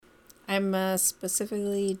I'm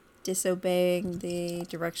specifically disobeying the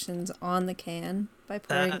directions on the can by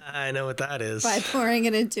pouring I know what that is. by pouring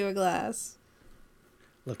it into a glass.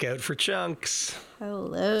 Look out for chunks.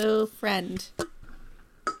 Hello, friend.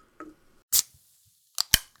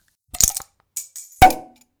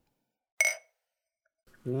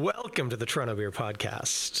 Welcome to the Toronto Beer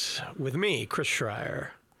Podcast with me, Chris Schreier,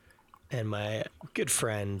 and my good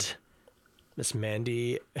friend, Miss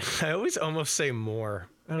Mandy. I always almost say Moore.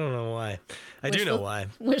 I don't know why. I do know why,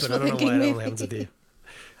 but I don't know why it only happens with you.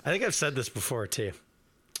 I think I've said this before too.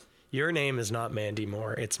 Your name is not Mandy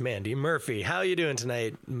Moore. It's Mandy Murphy. How are you doing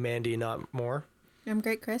tonight, Mandy, not Moore? I'm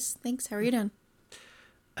great, Chris. Thanks. How are you doing?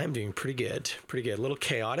 I'm doing pretty good. Pretty good. A little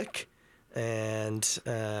chaotic, and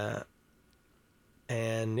yeah,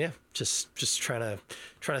 just trying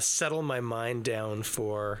to settle my mind down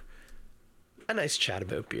for a nice chat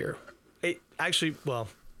about beer. Actually, well,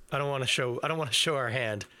 I don't want to show our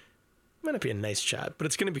hand. It might not be a nice chat, but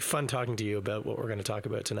it's going to be fun talking to you about what we're going to talk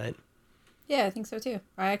about tonight. Yeah, I think so too.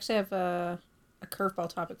 I actually have a curveball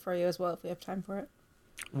topic for you as well if we have time for it.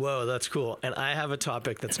 Whoa, that's cool. And I have a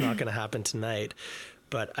topic that's not going to happen tonight,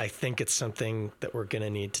 but I think it's something that we're going to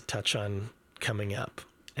need to touch on coming up.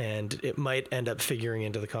 And it might end up figuring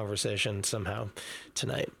into the conversation somehow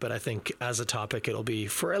tonight. But I think as a topic, it'll be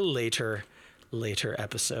for a later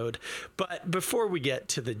episode. But before we get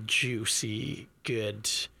to the juicy, good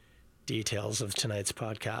details of tonight's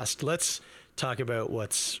podcast, let's talk about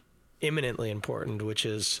what's imminently important, which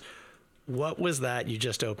is what was that you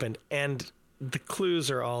just opened? And the clues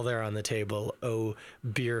are all there on the table. Oh,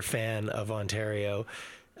 beer fan of Ontario.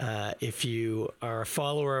 If you are a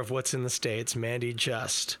follower of What's in the States, Mandy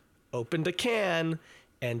just opened a can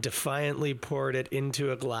and defiantly poured it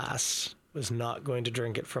into a glass. Was not going to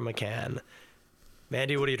drink it from a can.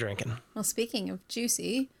 Mandy, what are you drinking? Well, speaking of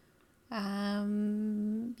juicy, I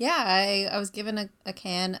was given a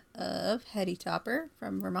can of Heady Topper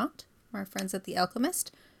from Vermont, from our friends at The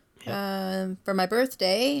Alchemist, for my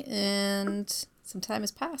birthday, and some time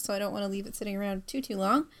has passed, so I don't want to leave it sitting around too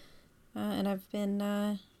long. And I've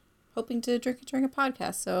been hoping to drink it during a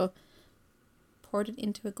podcast, so poured it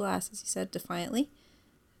into a glass, as you said, defiantly.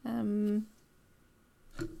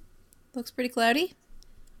 Looks pretty cloudy.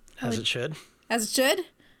 As it should. As it should,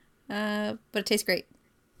 but it tastes great.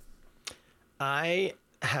 I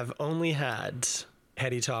have only had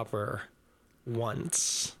Heady Topper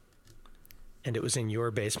once, and it was in your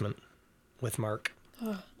basement with Mark.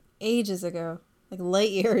 Oh, ages ago. Like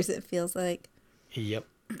light years, it feels like. Yep.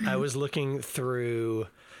 I was looking through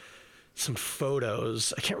some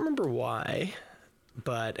photos. I can't remember why,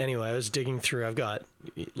 but anyway, I was digging through. I've got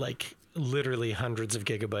like literally hundreds of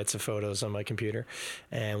gigabytes of photos on my computer,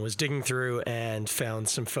 and was digging through and found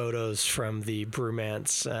some photos from the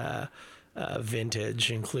Brewmance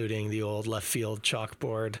vintage, including the old left field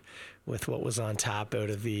chalkboard with what was on tap out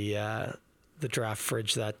of the draft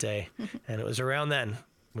fridge that day. And it was around then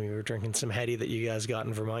we were drinking some Heady that you guys got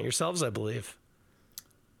in Vermont yourselves, I believe.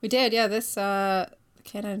 We did, yeah. This the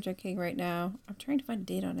can I'm drinking right now, I'm trying to find a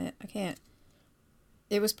date on it. I can't.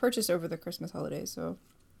 It was purchased over the Christmas holidays, so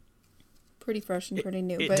pretty fresh and pretty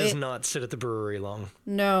new. It does not sit at the brewery long.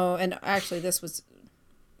 No, and actually this was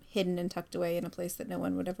hidden and tucked away in a place that no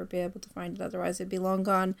one would ever be able to find it. Otherwise, it'd be long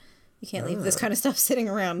gone. You can't leave this kind of stuff sitting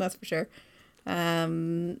around, that's for sure. I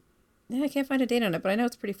can't find a date on it, but I know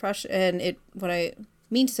it's pretty fresh. And what I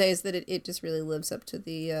mean to say is that it just really lives up to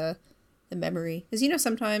the memory. Because,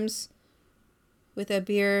 sometimes with a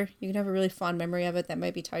beer, you can have a really fond memory of it that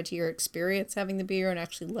might be tied to your experience having the beer and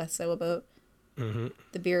actually less so about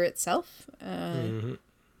the beer itself.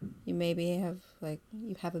 You maybe have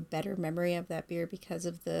you have a better memory of that beer because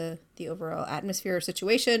of the overall atmosphere or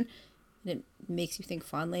situation, and it makes you think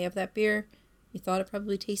fondly of that beer. You thought it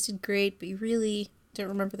probably tasted great, but you really don't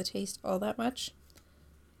remember the taste all that much.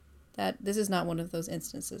 This is not one of those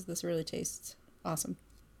instances. This really tastes awesome.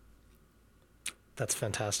 That's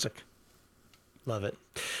fantastic. Love it.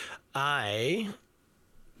 I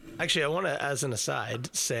want to, as an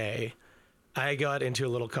aside, say I got into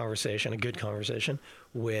a good conversation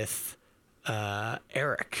with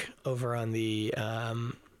Eric over on the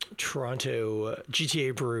Toronto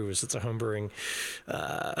GTA Brews. It's a homebrewing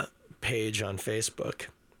page on Facebook.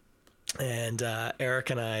 And Eric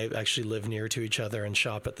and I actually live near to each other and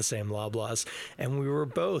shop at the same Loblaws. And we were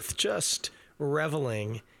both just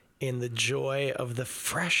reveling in the joy of the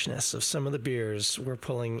freshness of some of the beers we're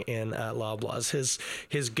pulling in at Loblaws.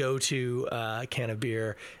 His go-to can of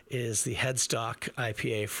beer is the Headstock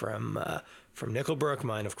IPA from Nickelbrook.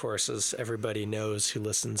 Mine, of course, as everybody knows who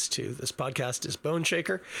listens to this podcast, is Bone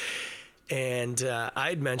Shaker. And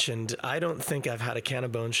I'd mentioned, I don't think I've had a can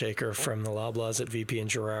of Bone Shaker from the Loblaws at VP and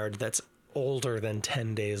Gerard that's older than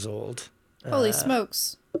 10 days old. Holy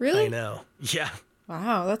smokes. Really? I know. Yeah,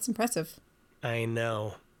 Wow, that's impressive. I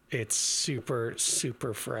know. It's super,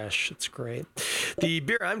 super fresh. It's great. The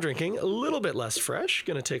beer I'm drinking, a little bit less fresh.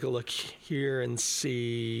 Going to take a look here and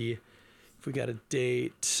see if we got a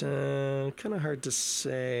date. Kind of hard to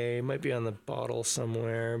say. Might be on the bottle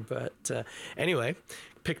somewhere. But anyway,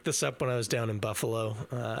 picked this up when I was down in Buffalo.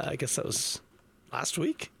 I guess that was last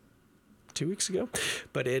week, 2 weeks ago.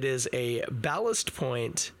 But it is a Ballast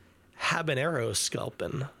Point Habanero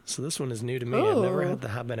Sculpin. So this one is new to me. I've never had the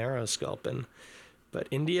Habanero Sculpin. But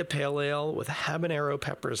India Pale Ale with habanero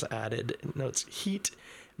peppers added. It notes heat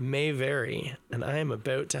may vary. And I am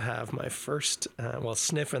about to have my first,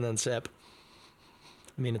 sniff and then sip.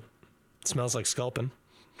 I mean, it smells like Sculpin.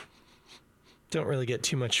 Don't really get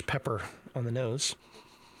too much pepper on the nose.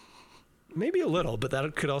 Maybe a little, but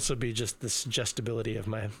that could also be just the suggestibility of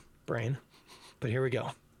my brain. But here we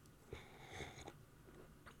go.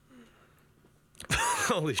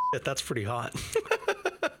 Holy shit, that's pretty hot.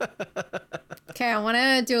 Okay, I want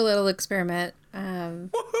to do a little experiment.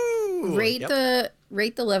 Woohoo!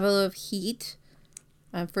 Rate the level of heat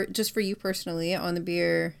for you personally on the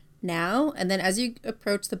beer now, and then as you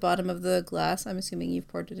approach the bottom of the glass, I'm assuming you've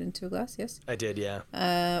poured it into a glass, yes? I did, yeah.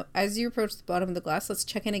 As you approach the bottom of the glass, let's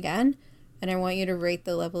check in again, and I want you to rate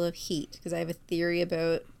the level of heat, because I have a theory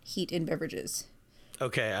about heat in beverages.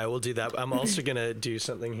 Okay, I will do that. I'm also going to do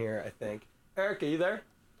something here, I think. Eric, are you there?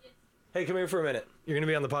 Yes. Hey, come here for a minute. You're going to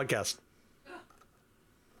be on the podcast.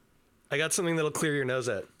 I got something that'll clear your nose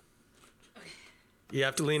out. Okay. You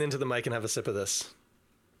have to lean into the mic and have a sip of this.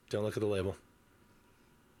 Don't look at the label.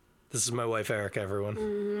 This is my wife, Erica, everyone.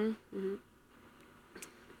 Mm-hmm. Mm-hmm.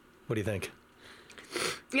 What do you think?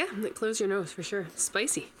 Yeah, it closes your nose for sure.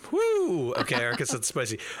 Spicy. Woo! Okay, Erica said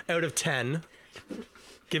spicy. Out of 10,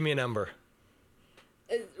 give me a number.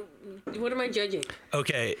 What am I judging?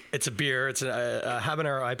 Okay, it's a beer. It's a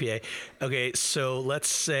habanero IPA. Okay, so let's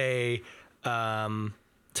say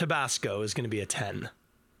Tabasco is going to be a 10.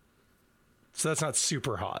 So that's not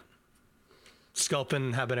super hot.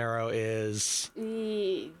 Sculpin habanero is...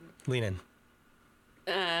 Lean in.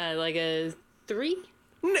 Like a 3?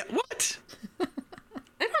 No, what? I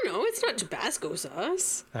don't know. It's not Tabasco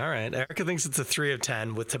sauce. All right. Erica thinks it's a 3 of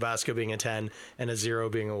 10, with Tabasco being a 10 and a 0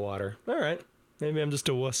 being a water. All right. Maybe I'm just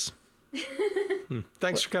a wuss.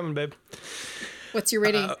 Thanks for coming, babe. What's your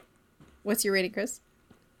rating? What's your rating, Chris?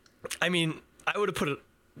 I mean, I would have put it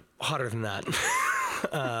hotter than that.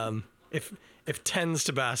 If 10's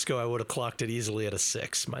Tabasco, I would have clocked it easily at a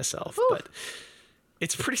 6 myself. Ooh. But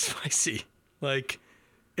it's pretty spicy. Like,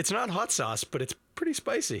 it's not hot sauce, but it's pretty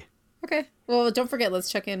spicy. Okay. Well, don't forget.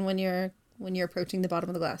 Let's check in when you're approaching the bottom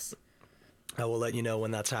of the glass. I will let you know when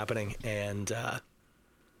that's happening, and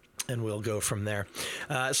we'll go from there.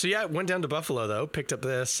 So yeah, went down to Buffalo though. Picked up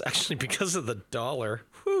this actually because of the dollar.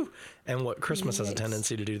 Whew, and what Christmas has a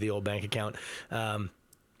tendency to do to the old bank account.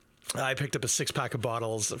 I picked up a 6-pack of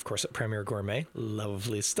bottles, of course, at Premier Gourmet.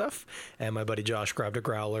 Lovely stuff. And my buddy Josh grabbed a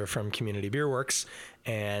growler from Community Beer Works.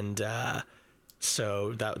 And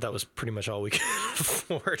so that was pretty much all we could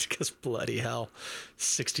afford, because bloody hell,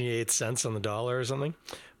 68 cents on the dollar or something.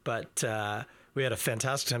 But we had a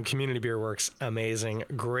fantastic time. Community Beer Works, amazing.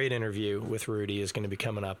 Great interview with Rudy is going to be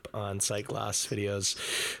coming up on Sight Glass videos,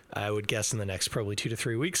 I would guess, in the next probably 2 to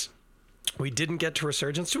 3 weeks. We didn't get to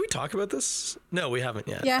Resurgence. Did we talk about this? No, we haven't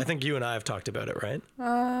yet. Yeah. I think you and I have talked about it, right?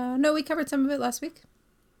 No, we covered some of it last week.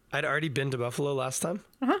 I'd already been to Buffalo last time.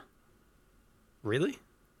 Uh-huh. Really?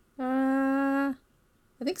 I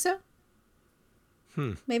think so.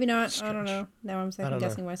 Maybe not. Strange. I don't know. Now I'm second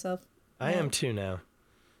guessing myself. I am too now.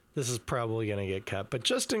 This is probably going to get cut, but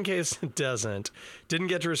just in case it doesn't, didn't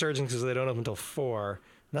get to Resurgence because they don't open until 4.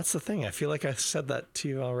 That's the thing. I feel like I said that to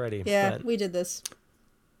you already. Yeah, we did this.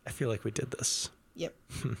 I feel like we did this. Yep.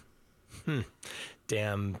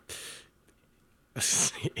 Damn.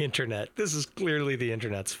 Internet. This is clearly the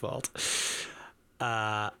internet's fault.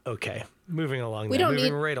 Okay. Moving along.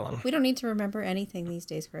 Moving right along. We don't need to remember anything these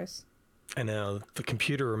days, Chris. I know. The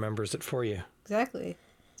computer remembers it for you. Exactly.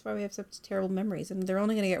 That's why we have such terrible memories, and they're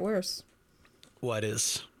only going to get worse. What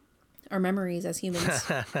is? Our memories as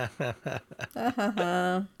humans.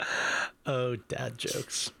 Oh, dad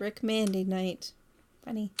jokes. Rick Mandy night.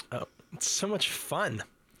 Funny. Oh, it's so much fun.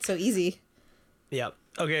 So easy. Yeah.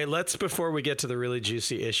 Okay, before we get to the really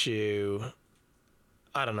juicy issue,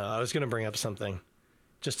 I don't know. I was going to bring up something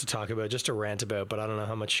just to talk about, just to rant about, but I don't know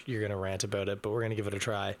how much you're going to rant about it, but we're going to give it a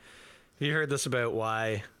try. Have you heard this about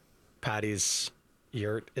why Patty's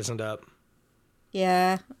yurt isn't up?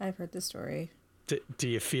 Yeah, I've heard the story. Do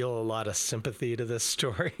you feel a lot of sympathy to this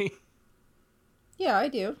story? Yeah, I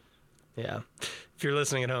do. Yeah. If you're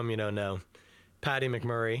listening at home, you don't know. Patty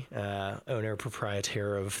McMurray, owner,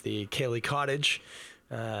 proprietor of the Cayley Cottage,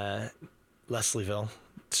 Leslieville,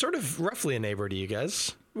 sort of roughly a neighbor to you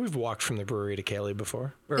guys. We've walked from the brewery to Cayley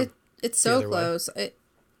before. It's so close.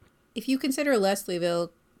 If you consider Leslieville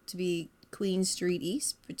to be Queen Street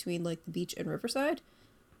East, between like the beach and Riverside,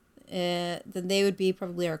 then they would be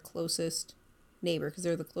probably our closest neighbor, because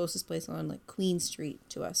they're the closest place on like Queen Street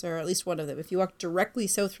to us, or at least one of them. If you walked directly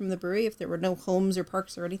south from the brewery, if there were no homes or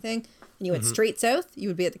parks or anything, and you went straight south, you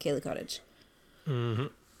would be at the Cayley Cottage. Mm-hmm.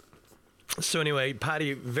 So anyway,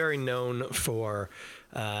 Patty, very known for,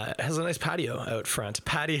 has a nice patio out front.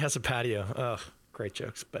 Patty has a patio. Oh, great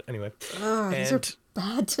jokes. But anyway. Oh, these are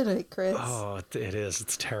bad tonight, Chris. Oh, it is.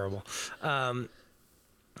 It's terrible. I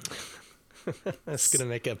was going to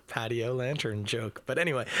make a patio lantern joke. But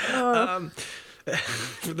anyway,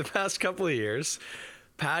 for the past couple of years,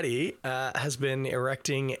 Patty has been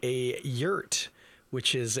erecting a yurt,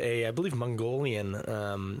 which is I believe,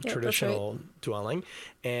 Mongolian traditional dwelling.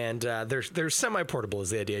 And they're semi-portable is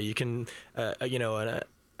the idea. You can, an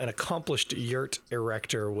accomplished yurt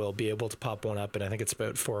erector will be able to pop one up in, I think it's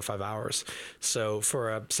about 4 or 5 hours. So for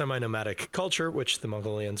a semi-nomadic culture, which the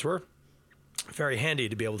Mongolians were, very handy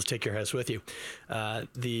to be able to take your house with you.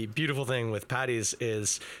 The beautiful thing with Patty's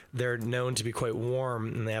is they're known to be quite warm,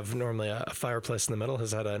 and they have normally a fireplace in the middle,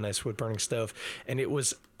 has had a nice wood burning stove. And it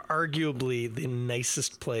was arguably the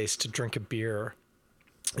nicest place to drink a beer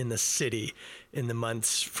in the city in the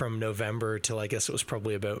months from November till, I guess it was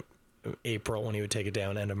probably about April when he would take it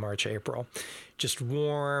down, end of March, April. Just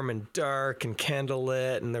warm and dark and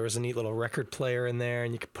candlelit, and there was a neat little record player in there,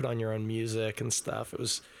 and you could put on your own music and stuff. It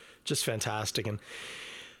was just fantastic. And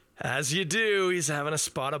as you do, he's having a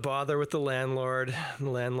spot of bother with the landlord. The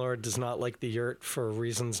landlord does not like the yurt for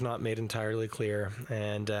reasons not made entirely clear.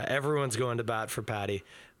 And everyone's going to bat for Patty,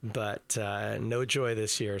 but no joy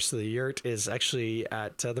this year. So the yurt is actually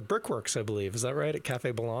at the Brickworks, I believe. Is that right? At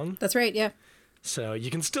Cafe Belong? That's right, yeah. So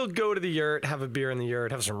you can still go to the yurt, have a beer in the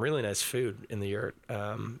yurt, have some really nice food in the yurt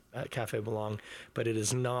at Cafe Belong, but it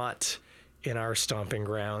is not in our stomping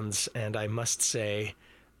grounds. And I must say,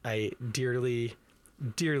 I dearly,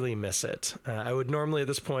 dearly miss it. I would normally at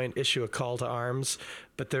this point issue a call to arms,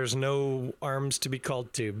 but there's no arms to be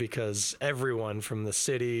called to, because everyone from the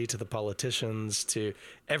city to the politicians to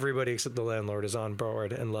everybody except the landlord is on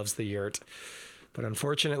board and loves the yurt. But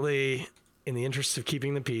unfortunately, in the interest of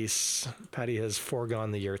keeping the peace, Patty has foregone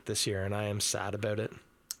the yurt this year, and I am sad about it.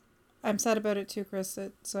 I'm sad about it too, Chris.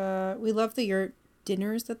 It's we love the yurt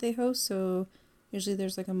dinners that they host, so usually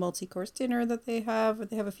there's like a multi-course dinner that they have.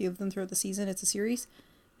 They have a few of them throughout the season. It's a series.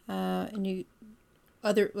 And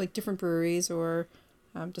other like different breweries or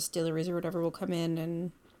distilleries or whatever will come in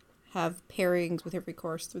and have pairings with every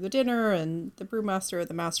course through the dinner, and the brewmaster or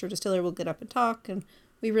the master distiller will get up and talk. And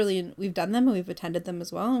we've done them and we've attended them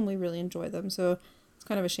as well, and we really enjoy them. So it's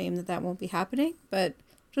kind of a shame that won't be happening. But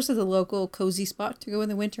just as a local cozy spot to go in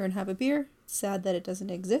the winter and have a beer, it's sad that it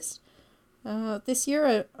doesn't exist. This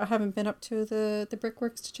year, I haven't been up to the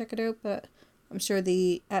Brickworks to check it out, but I'm sure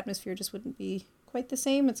the atmosphere just wouldn't be quite the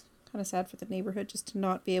same. It's kind of sad for the neighborhood just to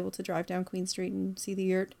not be able to drive down Queen Street and see the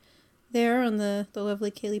yurt there on the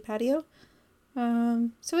lovely Cayley patio.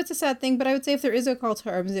 So it's a sad thing, but I would say if there is a call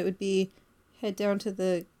to arms, it would be head down to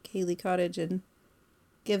the Cayley Cottage and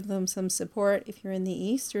give them some support if you're in the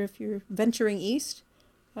east or if you're venturing east.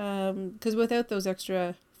 Because without those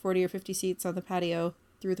extra 40 or 50 seats on the patio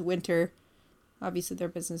through the winter, obviously their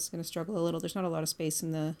business is going to struggle a little. There's not a lot of space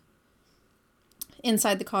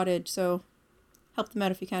inside the cottage, so help them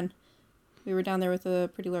out if you can. We were down there with a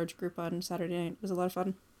pretty large group on Saturday night. It was a lot of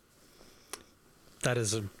fun. That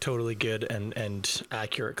is a totally good and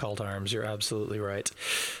accurate call to arms. You're absolutely right.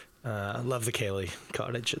 Love the Cayley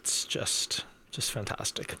Cottage. It's just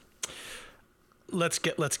fantastic. Let's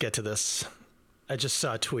get to this. I just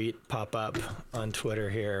saw a tweet pop up on Twitter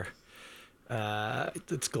here.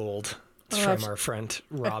 It's gold. It's from our friend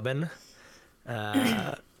Robin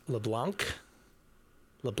LeBlanc.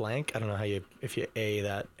 I don't know if you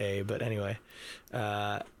that A, but anyway,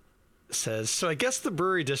 says, so I guess the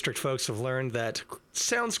brewery district folks have learned that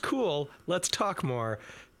sounds cool, let's talk more,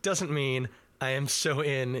 doesn't mean I am so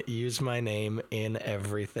in, use my name in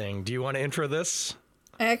everything. Do you want to intro this?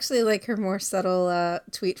 I actually like her more subtle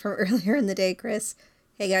tweet from earlier in the day, Chris.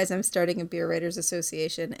 Hey guys, I'm starting a Beer Writers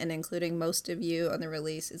Association, and including most of you on the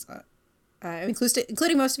release is on.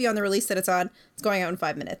 Including most of you on the release that it's on, it's going out in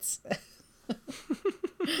 5 minutes.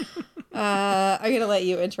 I'm going to let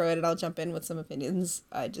you intro it and I'll jump in with some opinions.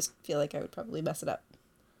 I just feel like I would probably mess it up.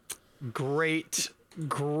 Great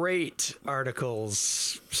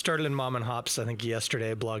articles. Started in Mom and Hops, I think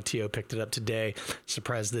yesterday. BlogTO picked it up today.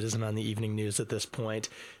 Surprised it isn't on the evening news at this point.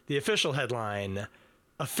 The official headline,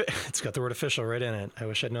 it's got the word official right in it. I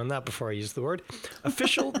wish I'd known that before I used the word.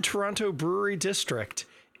 Official Toronto Brewery District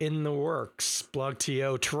in the works.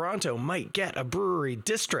 BlogTO, Toronto might get a brewery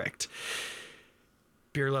district.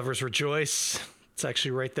 Beer lovers rejoice. It's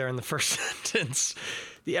actually right there in the first sentence.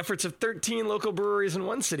 The efforts of 13 local breweries and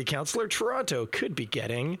one city councillor, Toronto, could be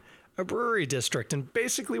getting a brewery district. And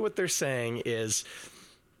basically what they're saying is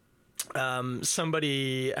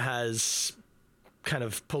somebody has kind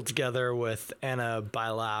of pulled together with Anna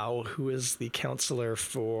Bailau, who is the councillor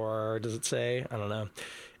for, does it say? I don't know.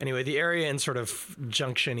 Anyway, the area in sort of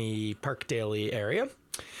Junction-y, Parkdale-y area.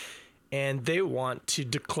 And they want to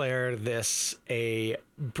declare this a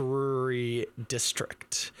brewery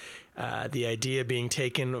district. The idea being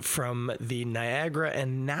taken from the Niagara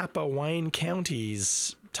and Napa wine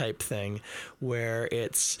counties type thing, where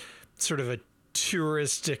it's sort of a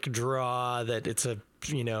touristic draw, that it's a,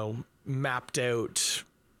 mapped out,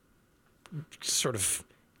 sort of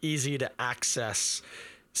easy to access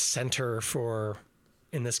center for,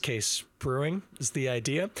 in this case, brewing is the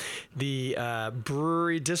idea. The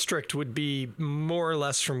brewery district would be more or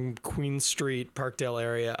less from Queen Street, Parkdale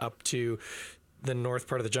area up to the north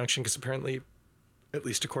part of the junction, because apparently, at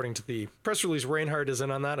least according to the press release, Reinhardt is in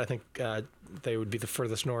on that. I think they would be the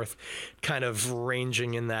furthest north, kind of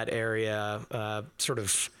ranging in that area,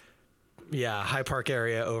 High Park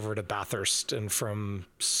area over to Bathurst, and from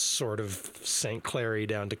sort of St. Clary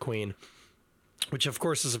down to Queen, which of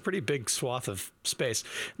course is a pretty big swath of space.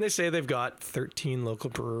 And they say they've got 13 local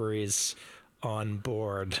breweries on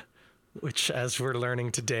board, which, as we're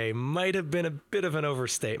learning today, might have been a bit of an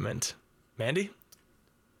overstatement. Mandy?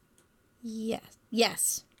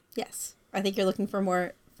 Yes. I think you're looking for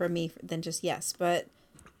more from me than just yes, but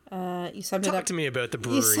you summed it up. Talk to me about the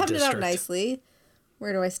brewery You summed district. it up nicely.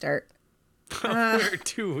 Where do I start? Where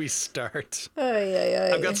do we start?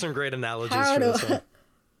 I've I've got some great analogies for this one.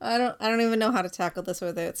 I don't even know how to tackle this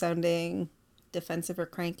without sounding defensive or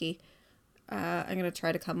cranky. I'm gonna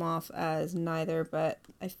try to come off as neither, but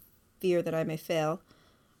I fear that I may fail.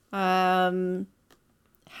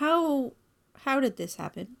 How did this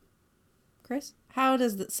happen, Chris? How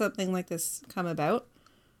does something like this come about?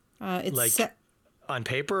 It's on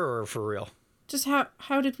paper or for real? Just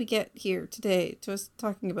how did we get here today to us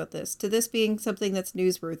talking about this, to this being something that's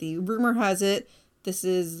newsworthy? Rumor has it this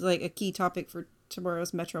is like a key topic for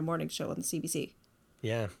tomorrow's Metro Morning Show on the CBC.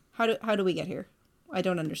 Yeah. How do we get here? I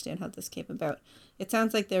don't understand how this came about. It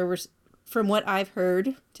sounds like there was, from what I've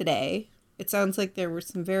heard today, it sounds like there were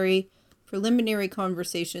some very preliminary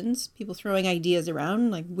conversations, people throwing ideas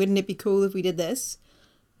around, like, wouldn't it be cool if we did this?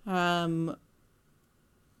 The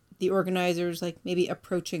organizers, like, maybe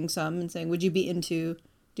approaching some and saying, would you be into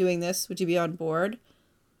doing this? Would you be on board?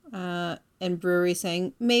 And brewery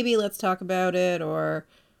saying, maybe let's talk about it, or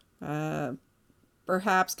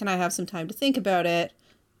perhaps can I have some time to think about it?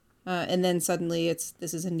 And then suddenly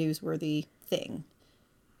this is a newsworthy thing.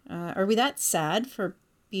 Are we that sad for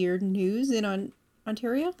beer news in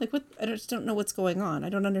Ontario? Like, what? I just don't know what's going on. I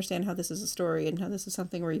don't understand how this is a story and how this is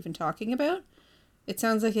something we're even talking about. It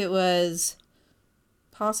sounds like it was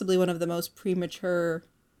possibly one of the most premature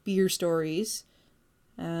beer stories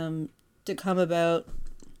to come about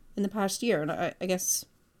in the past year. And I guess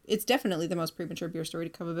it's definitely the most premature beer story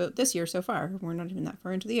to come about this year so far. We're not even that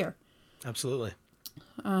far into the year. Absolutely.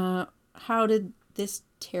 How did this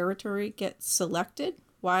territory get selected?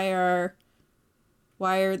 Why are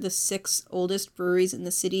the 6 oldest breweries in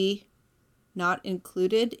the city not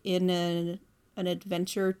included in an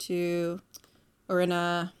adventure to, or in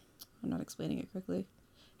a, I'm not explaining it correctly.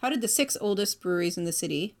 How did the 6 oldest breweries in the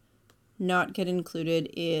city not get included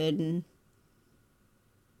in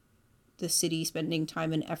the city spending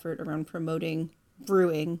time and effort around promoting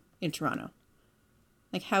brewing in Toronto?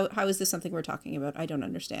 Like, how is this something we're talking about? I don't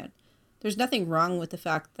understand. There's nothing wrong with the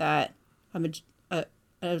fact that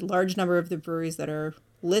a large number of the breweries that are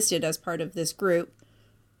listed as part of this group,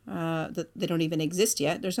 that they don't even exist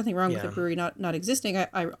yet. There's nothing wrong with a brewery not existing.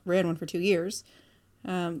 I ran one for 2 years.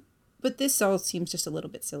 But this all seems just a little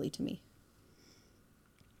bit silly to me.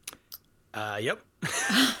 Yep.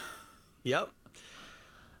 Yep.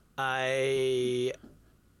 I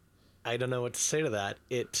don't know what to say to that.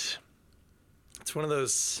 It's one of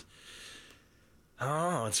those.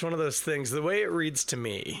 Oh, it's one of those things. The way it reads to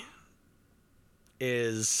me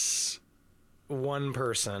is one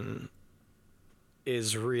person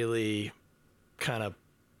is really kind of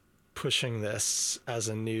pushing this as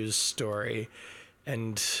a news story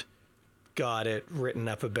and got it written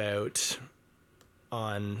up about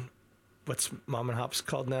on what's Mom and Hops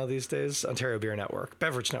called now these days? Ontario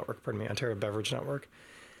Beverage Network, Ontario Beverage Network.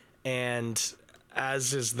 And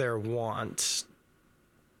as is their wont,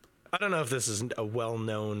 I don't know if this is a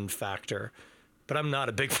well-known factor, but I'm not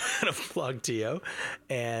a big fan of BlogTO.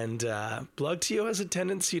 And BlogTO has a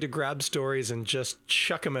tendency to grab stories and just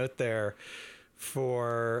chuck them out there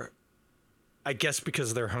for, I guess,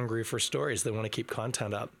 because they're hungry for stories. They want to keep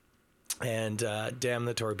content up. And damn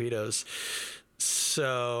the torpedoes.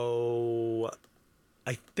 So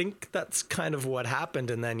I think that's kind of what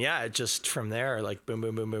happened. And then, yeah, just from there, like boom,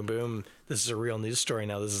 boom, boom, boom, boom. This is a real news story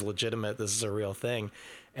now. This is legitimate. This is a real thing.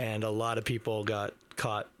 And a lot of people got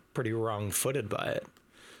caught pretty wrong-footed by it.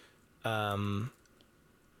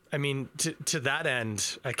 I mean, to that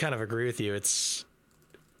end, I kind of agree with you. It's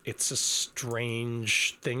a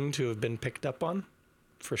strange thing to have been picked up on,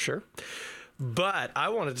 for sure. But I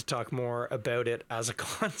wanted to talk more about it as a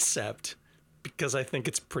concept because I think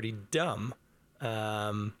it's pretty dumb.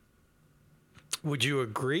 Would you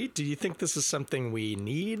agree? Do you think this is something we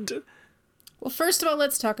need? Well, first of all,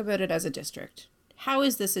 let's talk about it as a district. How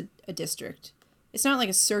is this a district? It's not like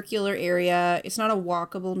a circular area. It's not a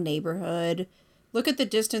walkable neighborhood. Look at the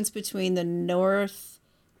distance between the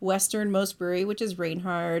northwesternmost brewery, which is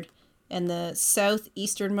Reinhard, and the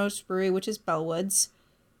southeasternmost brewery, which is Bellwoods.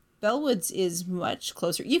 Bellwoods is much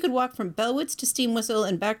closer. You could walk from Bellwoods to Steam Whistle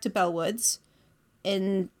and back to Bellwoods,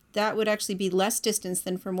 and that would actually be less distance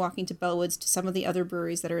than from walking to Bellwoods to some of the other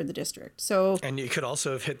breweries that are in the district. So, and you could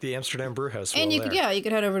also have hit the Amsterdam Brew House. And you could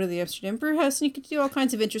head over to the Amsterdam Brew House, and you could do all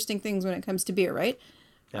kinds of interesting things when it comes to beer, right?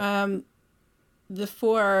 Yeah.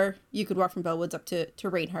 Before you could walk from Bellwoods up to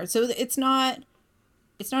Reinhard. So it's not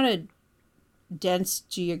a dense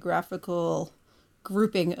geographical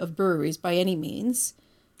grouping of breweries by any means.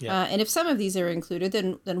 Yeah. And if some of these are included,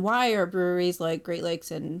 then why are breweries like Great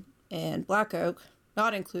Lakes and Black Oak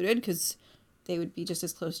not included? Because they would be just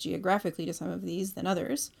as close geographically to some of these than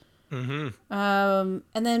others. Mm-hmm.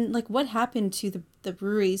 And then, like, what happened to the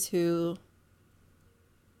breweries who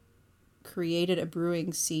created a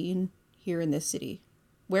brewing scene here in this city?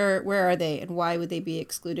 Where are they, and why would they be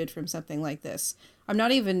excluded from something like this? I'm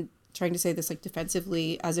not even trying to say this like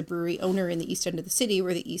defensively as a brewery owner in the east end of the city,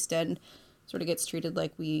 where the east end sort of gets treated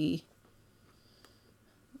like we're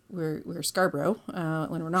Scarborough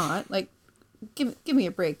when we're not. Like, give me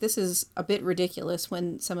a break. This is a bit ridiculous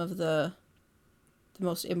when some of the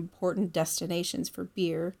most important destinations for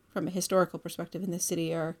beer from a historical perspective in this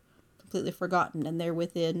city are completely forgotten, and they're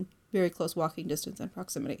within very close walking distance and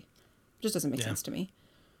proximity. It just doesn't make sense to me.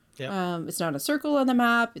 Yeah. It's not a circle on the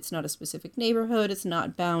map. It's not a specific neighborhood. It's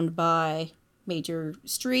not bound by major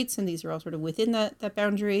streets, and these are all sort of within that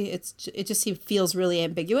boundary. It just feels really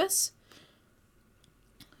ambiguous.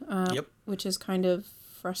 Which is kind of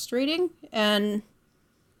frustrating. And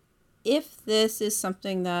if this is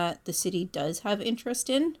something that the city does have interest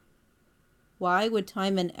in, why would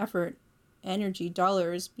time and effort, energy,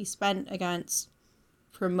 dollars be spent against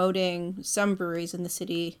promoting some breweries in the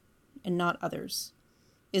city and not others?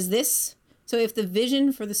 So if the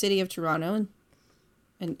vision for the city of Toronto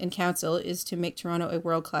and council is to make Toronto a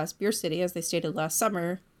world-class beer city, as they stated last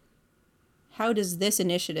summer, how does this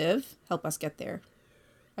initiative help us get there?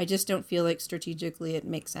 I just don't feel like strategically it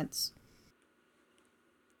makes sense.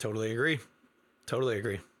 Totally agree.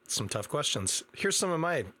 Some tough questions. Here's some of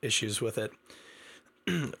my issues with it.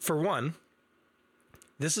 For one,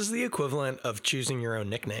 this is the equivalent of choosing your own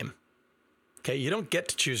nickname. Okay, you don't get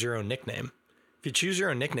to choose your own nickname. If you choose your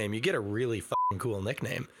own nickname, you get a really fucking cool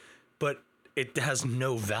nickname, but it has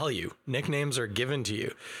no value. Nicknames are given to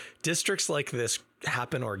you. Districts like this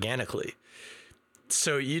happen organically.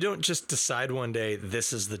 So you don't just decide one day,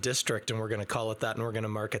 this is the district and we're going to call it that and we're going to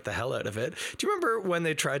market the hell out of it. Do you remember when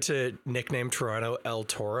they tried to nickname Toronto El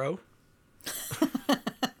Toro? Do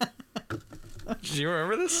you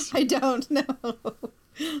remember this? I don't know.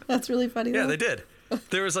 That's really funny. Yeah, they did.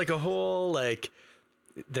 There was like a whole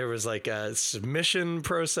there was like a submission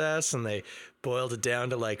process, and they boiled it down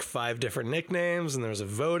to like 5 different nicknames, and there was a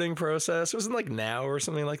voting process. It wasn't like Now or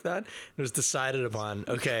something like that. It was decided upon,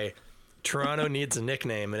 okay, Toronto needs a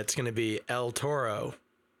nickname, and it's going to be El Toro,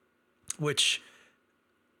 which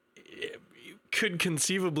could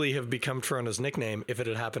conceivably have become Toronto's nickname if it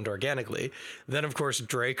had happened organically. Then, of course,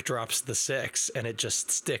 Drake drops the 6, and it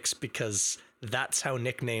just sticks because that's how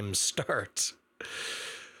nicknames start.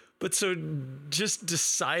 But so just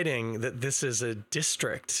deciding that this is a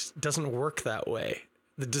district doesn't work that way.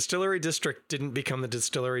 The distillery district didn't become the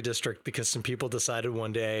distillery district because some people decided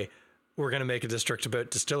one day, we're going to make a district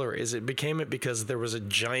about distilleries. It became it because there was a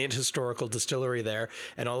giant historical distillery there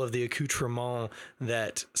and all of the accoutrements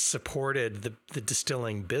that supported the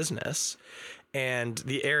distilling business. And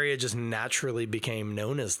the area just naturally became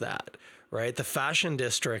known as that, right? The fashion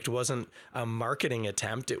district wasn't a marketing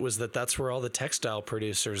attempt. It was that's where all the textile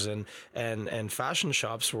producers and fashion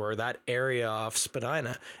shops were, that area off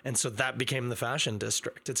Spadina. And so that became the fashion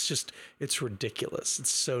district. It's ridiculous.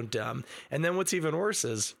 It's so dumb. And then what's even worse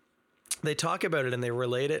is, they talk about it and they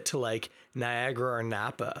relate it to like Niagara or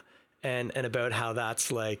Napa and about how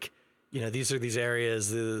that's like, these are these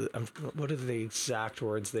areas. What are the exact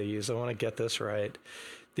words they use? I want to get this right.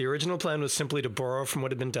 The original plan was simply to borrow from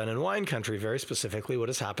what had been done in wine country, very specifically what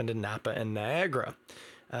has happened in Napa and Niagara.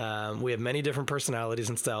 We have many different personalities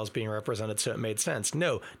and styles being represented, so it made sense.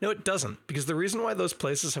 No, it doesn't. Because the reason why those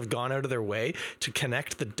places have gone out of their way to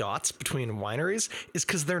connect the dots between wineries is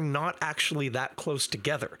because they're not actually that close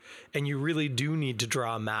together. And you really do need to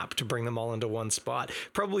draw a map to bring them all into one spot.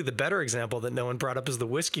 Probably the better example that no one brought up is the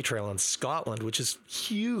Whiskey Trail in Scotland, which is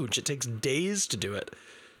huge. It takes days to do it.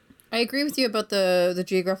 I agree with you about the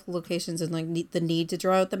geographical locations and like the need to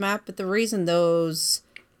draw out the map, but the reason those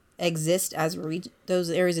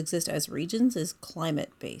areas exist as regions is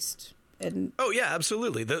climate based. And oh yeah,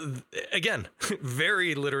 absolutely. Again,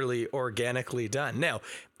 very literally organically done. Now,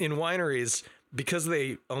 in wineries, because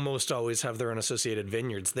they almost always have their own associated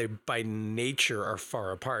vineyards, they by nature are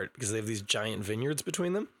far apart because they have these giant vineyards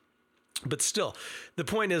between them. But still, the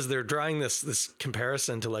point is they're drawing this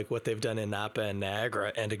comparison to like what they've done in Napa and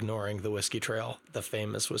Niagara and ignoring the Whiskey Trail, the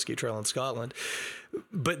famous Whiskey Trail in Scotland.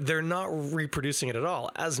 But they're not reproducing it at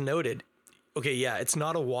all. As noted, okay, yeah, it's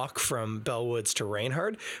not a walk from Bellwoods to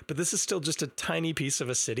Reinhard, but this is still just a tiny piece of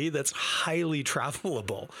a city that's highly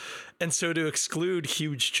travelable. And so to exclude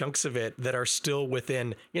huge chunks of it that are still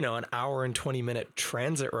within, an hour and 20-minute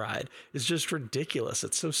transit ride is just ridiculous.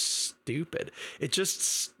 It's so stupid. It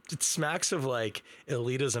smacks of like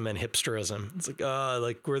elitism and hipsterism. It's like,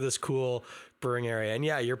 like we're this cool brewing area. And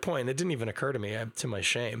yeah, your point, it didn't even occur to me, to my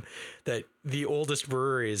shame, that the oldest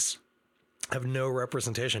breweries have no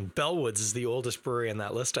representation. Bellwoods is the oldest brewery in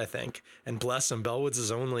that list, I think. And bless them, Bellwoods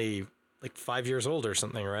is only like 5 years old or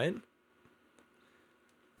something, right?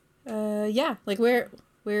 Yeah. Like where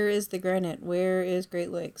is the Granite? Where is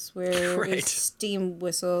Great Lakes? Where right. is Steam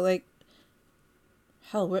Whistle? Like,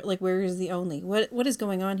 hell, where is the Only? What is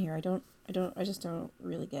going on here? I just don't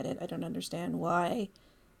really get it. I don't understand why.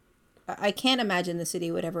 I can't imagine the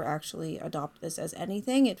city would ever actually adopt this as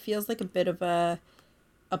anything. It feels like a bit of a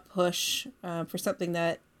push for something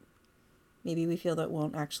that maybe we feel that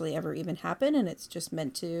won't actually ever even happen, and it's just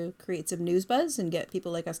meant to create some news buzz and get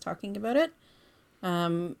people like us talking about it,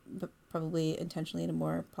 but probably intentionally in a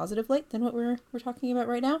more positive light than what we're talking about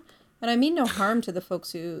right now. And I mean no harm to the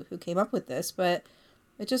folks who came up with this, but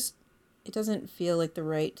it doesn't feel like the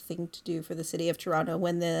right thing to do for the city of Toronto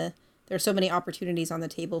when there are so many opportunities on the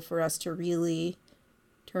table for us to really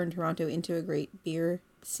turn Toronto into a great beer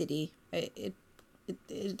city.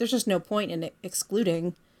 There's just no point in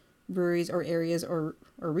excluding breweries or areas or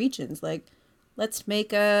regions. Like, let's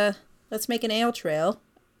make an ale trail,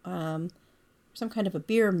 some kind of a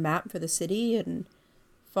beer map for the city, and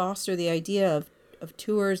foster the idea of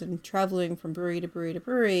tours and traveling from brewery to brewery to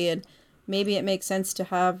brewery. And maybe it makes sense to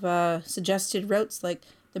have suggested routes like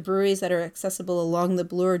the breweries that are accessible along the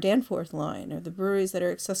Bloor Danforth line, or the breweries that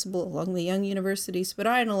are accessible along the Young University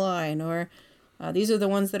Spadina line, or these are the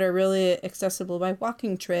ones that are really accessible by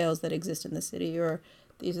walking trails that exist in the city, or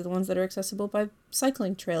these are the ones that are accessible by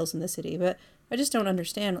cycling trails in the city. But I just don't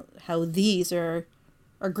understand how these are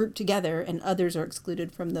grouped together and others are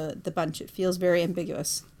excluded from the bunch. It feels very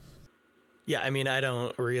ambiguous. Yeah, I mean, I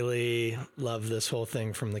don't really love this whole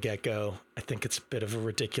thing from the get-go. I think it's a bit of a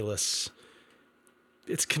ridiculous...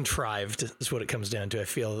 It's contrived is what it comes down to. I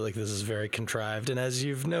feel like this is very contrived. And as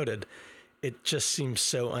you've noted, it just seems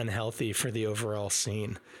so unhealthy for the overall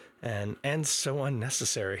scene and so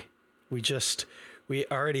unnecessary. We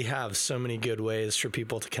already have so many good ways for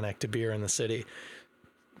people to connect to beer in the city.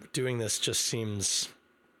 Doing this just seems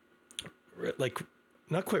like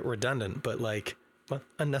not quite redundant, but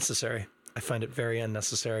unnecessary. I find it very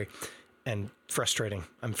unnecessary and frustrating.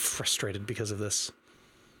 I'm frustrated because of this.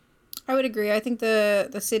 I would agree. I think the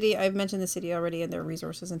city, I've mentioned the city already and their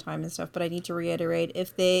resources and time and stuff, but I need to reiterate,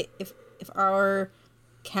 if our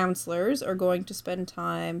councillors are going to spend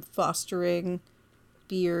time fostering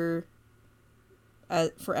beer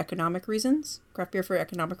for economic reasons, craft beer for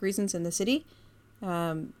economic reasons in the city,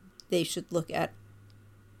 they should look at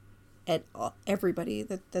everybody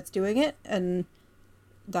that's doing it, and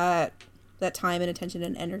that that time and attention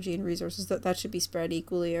and energy and resources, that should be spread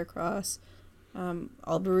equally across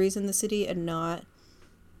all breweries in the city and not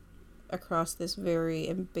across this very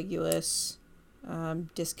ambiguous,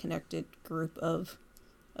 disconnected group of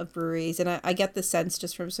breweries. And I get the sense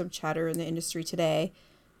just from some chatter in the industry today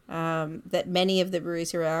that many of the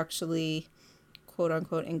breweries who are actually quote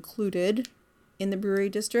unquote included in the brewery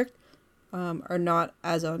district are not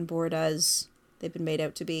as on board as they've been made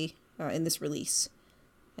out to be in this release.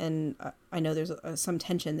 And I know there's some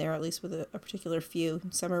tension there, at least with a particular few.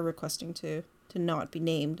 Some are requesting to not be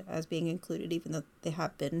named as being included, even though they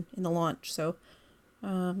have been in the launch. So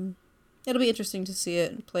it'll be interesting to see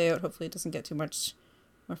it play out. Hopefully it doesn't get too much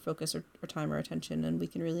more focus or time or attention, and we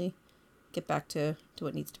can really get back to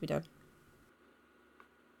what needs to be done.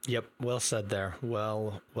 Yep, well said there.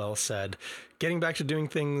 Well said. Getting back to doing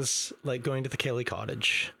things like going to the Cayley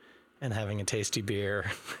Cottage and having a tasty beer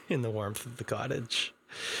in the warmth of the cottage.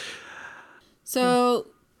 So,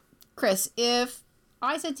 Chris, if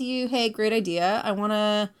I said to you, hey, great idea, I want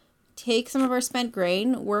to take some of our spent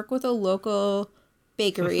grain, work with a local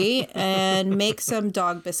bakery, and make some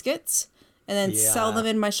dog biscuits, and then sell them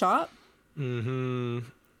in my shop, you'd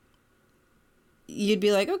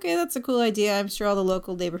be like, okay, that's a cool idea. I'm sure all the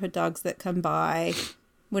local neighborhood dogs that come by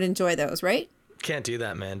would enjoy those, right? Can't do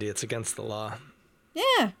that, Mandy. It's against the law.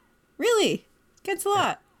 Yeah, really. Against the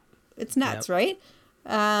law. It's nuts, right?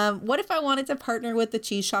 What if I wanted to partner with the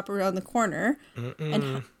cheese shop around the corner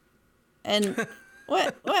and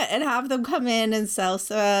what and have them come in and sell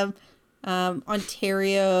some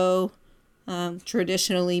Ontario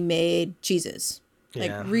traditionally made cheeses,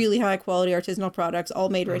 like really high quality artisanal products, all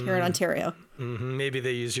made right here in Ontario. Maybe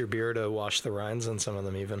they use your beer to wash the rinds on some of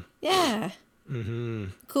them even. Yeah.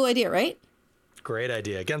 Cool idea, right? Great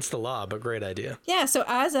idea. Against the law, but great idea. Yeah. So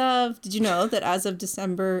did you know that as of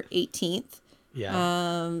December 18th,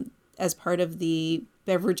 as part of the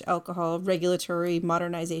beverage alcohol regulatory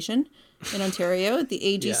modernization in Ontario, the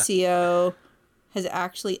AGCO has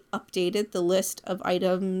actually updated the list of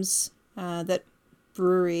items that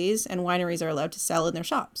breweries and wineries are allowed to sell in their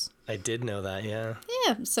shops. I did know that, yeah.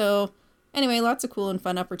 Yeah. So anyway, lots of cool and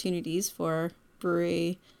fun opportunities for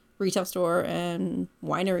brewery retail store and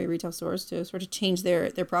winery retail stores to sort of change their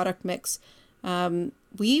product mix.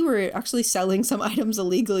 We were actually selling some items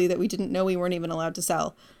illegally that we didn't know we weren't even allowed to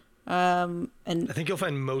sell. And I think you'll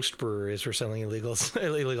find most breweries were selling illegal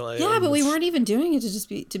items. Yeah, but we weren't even doing it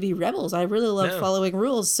to be rebels. I really love following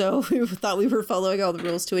rules, so we thought we were following all the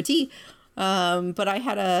rules to a T. But I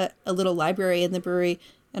had a little library in the brewery,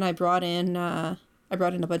 and I brought in a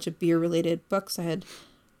bunch of beer related books. I had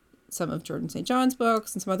some of Jordan St. John's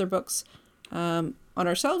books and some other books on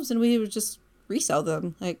our shelves, and we would just resell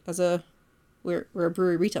them. Like we're a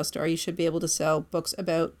brewery retail store. You should be able to sell books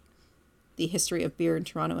about the history of beer in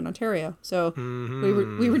Toronto and Ontario. So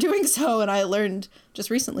we were doing so, and I learned just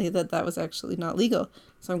recently that was actually not legal.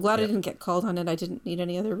 So I'm glad I didn't get called on it. I didn't need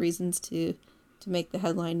any other reasons to make the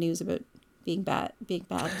headline news about being bad.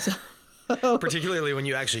 So. Particularly when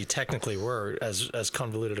you actually technically were, as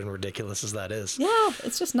convoluted and ridiculous as that is. Yeah,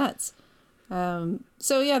 it's just nuts.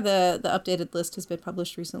 So yeah, the updated list has been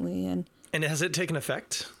published recently, and has it taken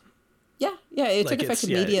effect? Yeah, it took effect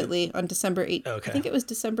immediately on December 8th. Okay. I think it was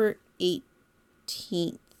December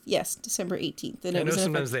 18th. Yes, December 18th. And I know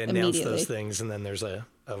sometimes they announce those things, and then there's a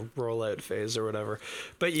rollout phase or whatever.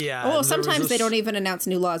 But yeah. Well, sometimes they don't even announce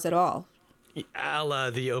new laws at all. A la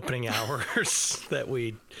the opening hours that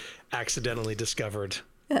we accidentally discovered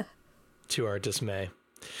to our dismay.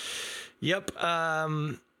 Yep.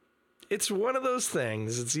 It's one of those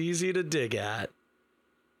things. It's easy to dig at.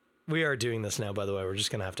 We are doing this now, by the way. We're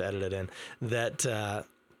just going to have to edit it in. That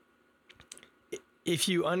if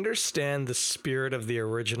you understand the spirit of the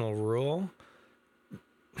original rule,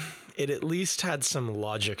 it at least had some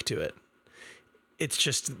logic to it. It's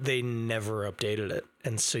just they never updated it.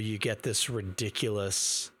 And so you get this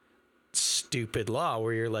ridiculous, stupid law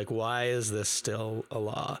where you're like, why is this still a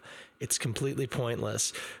law? It's completely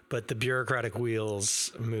pointless, but the bureaucratic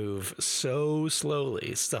wheels move so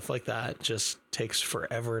slowly. Stuff like that just takes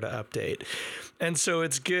forever to update. And so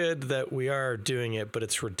it's good that we are doing it, but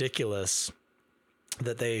it's ridiculous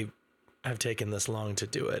that they have taken this long to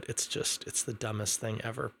do it. It's the dumbest thing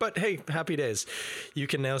ever. But hey, happy days. You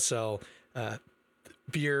can now sell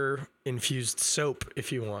beer infused soap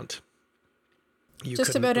if you want.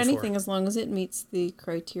 Just about anything, as long as it meets the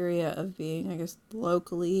criteria of being, I guess,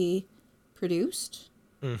 locally produced,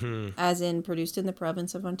 as in produced in the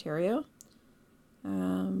province of Ontario,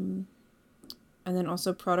 and then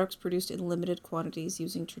also products produced in limited quantities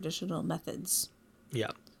using traditional methods.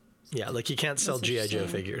 Yeah, like you can't sell G.I. Joe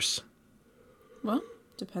figures. Well,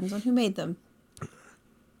 Depends on who made them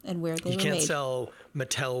and where they You were can't made. sell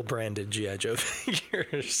Mattel branded G.I. Joe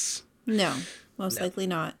figures. No, most likely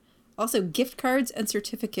not. Also, gift cards and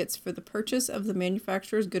certificates for the purchase of the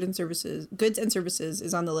manufacturer's goods and services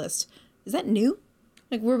is on the list. Is that new?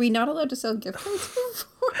 Like, were we not allowed to sell gift cards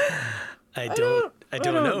before? I don't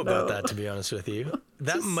know about know. that, to be honest with you.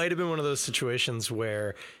 That might have been one of those situations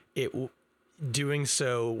where doing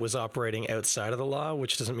so was operating outside of the law,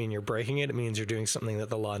 which doesn't mean you're breaking it. It means you're doing something that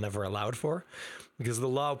the law never allowed for, because the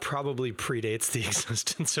law probably predates the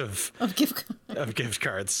existence of gift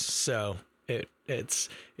cards. So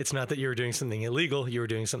it's not that you were doing something illegal. You were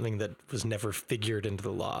doing something that was never figured into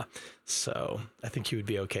the law. So I think you would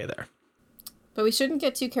be okay there. But we shouldn't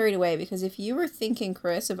get too carried away, because if you were thinking,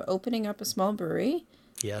 Chris, of opening up a small brewery,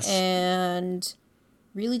 yes, and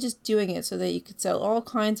really just doing it so that you could sell all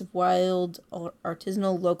kinds of wild,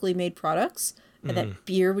 artisanal, locally made products, and that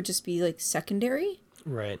beer would just be like secondary,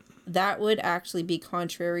 right, that would actually be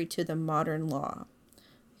contrary to the modern law.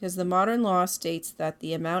 Because the modern law states that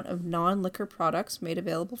the amount of non-liquor products made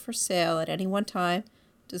available for sale at any one time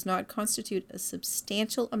does not constitute a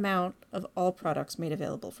substantial amount of all products made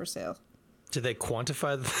available for sale. Did they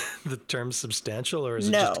quantify the term substantial, or is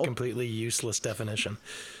it just a completely useless definition?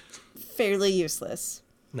 Fairly useless.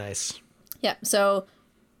 Nice. Yeah, so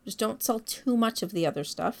just don't sell too much of the other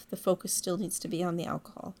stuff. The focus still needs to be on the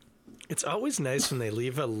alcohol. It's always nice when they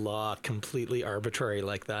leave a law completely arbitrary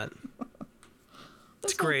like that.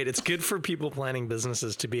 It's great. It's good for people planning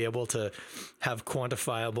businesses to be able to have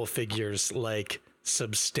quantifiable figures like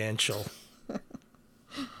substantial.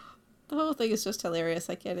 The whole thing is just hilarious.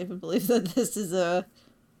 I can't even believe that this is a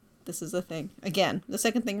thing. Again, the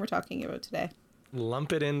second thing we're talking about today.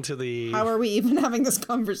 Lump it into the... How are we even having this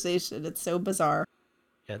conversation? It's so bizarre.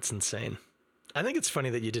 Yeah, it's insane. I think it's funny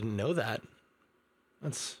that you didn't know that.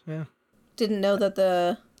 Didn't know that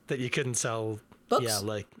that you couldn't sell... books?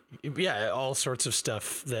 All sorts of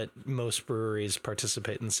stuff that most breweries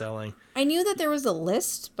participate in selling. I knew that there was a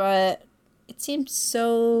list, but it seemed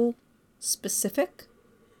so specific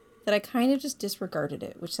that I kind of just disregarded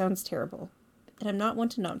it, which sounds terrible. And I'm not one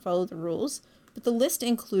to not follow the rules, but the list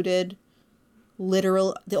included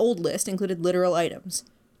the old list included literal items.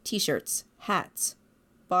 T-shirts, hats,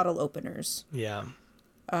 bottle openers. Yeah.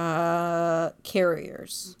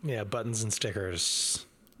 Carriers. Yeah, buttons and stickers.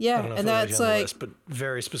 Yeah, and that's like list, but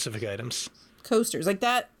very specific items. Coasters. Like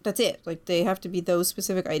that's it. Like they have to be those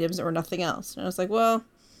specific items or nothing else. And I was like, well,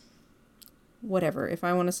 whatever. If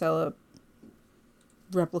I want to sell a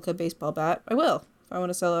replica baseball bat, I will. If I want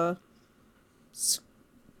to sell a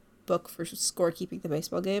book for scorekeeping the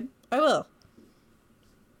baseball game, I will.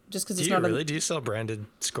 Just because it's not. Do you sell branded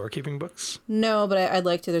scorekeeping books? No, but I'd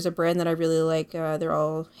like to. There's a brand that I really like. They're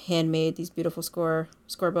all handmade. These beautiful score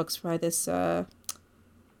books by this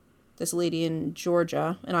lady in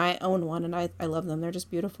Georgia, and I own one, and I love them. They're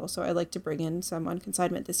just beautiful. So I like to bring in some on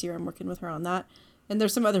consignment this year. I'm working with her on that. And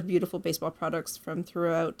there's some other beautiful baseball products from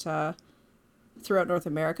throughout North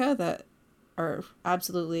America that are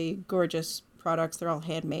absolutely gorgeous products. They're all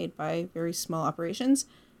handmade by very small operations.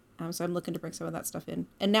 So I'm looking to bring some of that stuff in.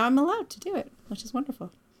 And now I'm allowed to do it, which is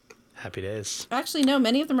wonderful. Happy days. Actually, no,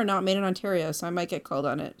 many of them are not made in Ontario, so I might get called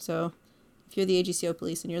on it. So if you're the AGCO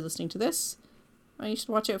police and you're listening to this, you should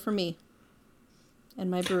watch out for me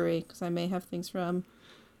and my brewery, because I may have things from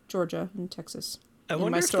Georgia and Texas. I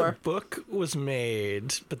wonder if the book was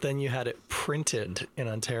made, but then you had it printed in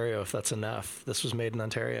Ontario, if that's enough. This was made in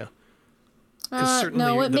Ontario. Because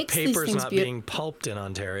certainly the paper's not being pulped in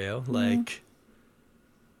Ontario. Like,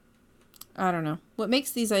 I don't know. What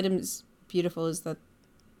makes these items beautiful is that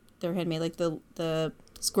they're handmade. Like the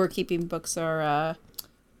scorekeeping books are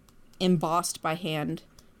embossed by hand.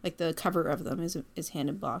 Like the cover of them is hand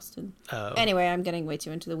embossed. And anyway, I'm getting way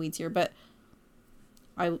too into the weeds here, but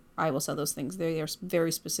I will sell those things. They are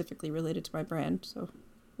very specifically related to my brand. So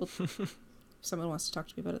if someone wants to talk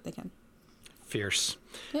to me about it, they can. Fierce.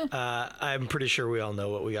 Yeah. I'm pretty sure we all know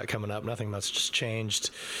what we got coming up. Nothing much just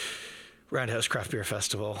changed. Roundhouse Craft Beer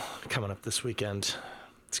Festival coming up this weekend.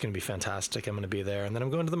 It's going to be fantastic. I'm going to be there. And then I'm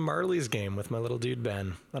going to the Marlies game with my little dude,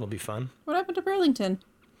 Ben. That'll be fun. What happened to Burlington?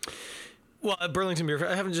 Well, Burlington Beer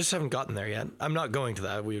Festival, I haven't gotten there yet. I'm not going to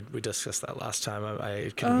that. We discussed that last time.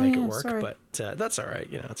 I couldn't make it work, sorry. But that's all right.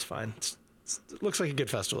 It's fine. It looks like a good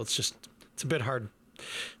festival. It's a bit hard.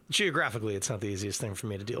 Geographically, it's not the easiest thing for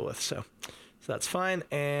me to deal with. So that's fine.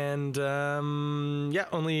 And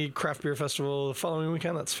only craft beer festival the following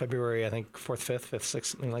weekend. That's February, I think, 4th, 5th, 5th, 6th,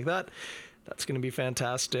 something like that. That's going to be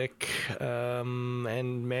fantastic.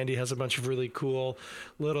 And Mandy has a bunch of really cool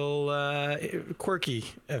little quirky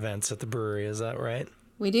events at the brewery. Is that right?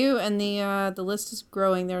 We do, and the list is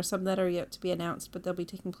growing. There are some that are yet to be announced, but they'll be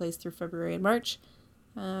taking place through February and March.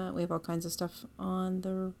 We have all kinds of stuff on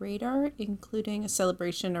the radar, including a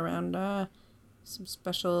celebration around some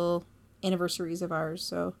special anniversaries of ours.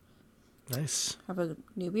 So Nice. have a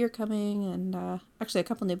new beer coming, and actually a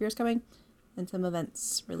couple new beers coming, and some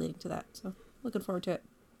events relating to that. So looking forward to it.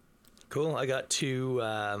 Cool. I got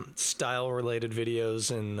 2 style-related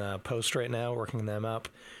videos in post right now, working them up.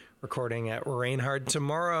 Recording at Reinhard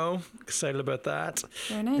tomorrow. Excited about that.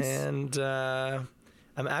 Very nice. And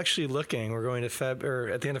I'm actually looking. We're going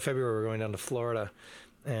to at the end of February. We're going down to Florida,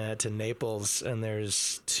 to Naples, and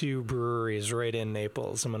there's 2 breweries right in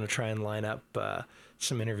Naples. I'm going to try and line up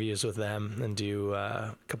some interviews with them and do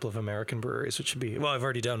a couple of American breweries, which would be, well, I've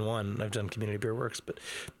already done one. I've done Community Beer Works, but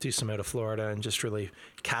do some out of Florida and just really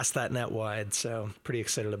cast that net wide. So pretty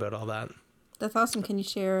excited about all that. That's awesome. Can you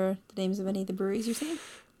share the names of any of the breweries you're seeing?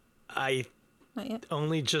 I Not yet.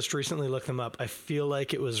 only just recently looked them up. I feel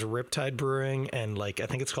like it was Riptide Brewing, and I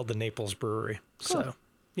think it's called the Naples Brewery. Cool. So,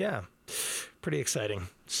 yeah, pretty exciting.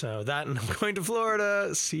 So that, and I'm going to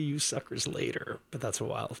Florida. See you suckers later, but that's a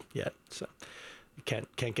while yet. So you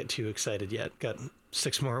can't get too excited yet. Got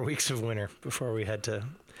 6 more weeks of winter before we head to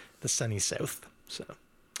the sunny south. So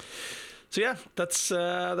yeah, that's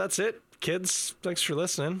it, kids. Thanks for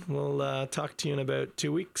listening. We'll talk to you in about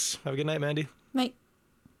 2 weeks. Have a good night, Mandy. Night.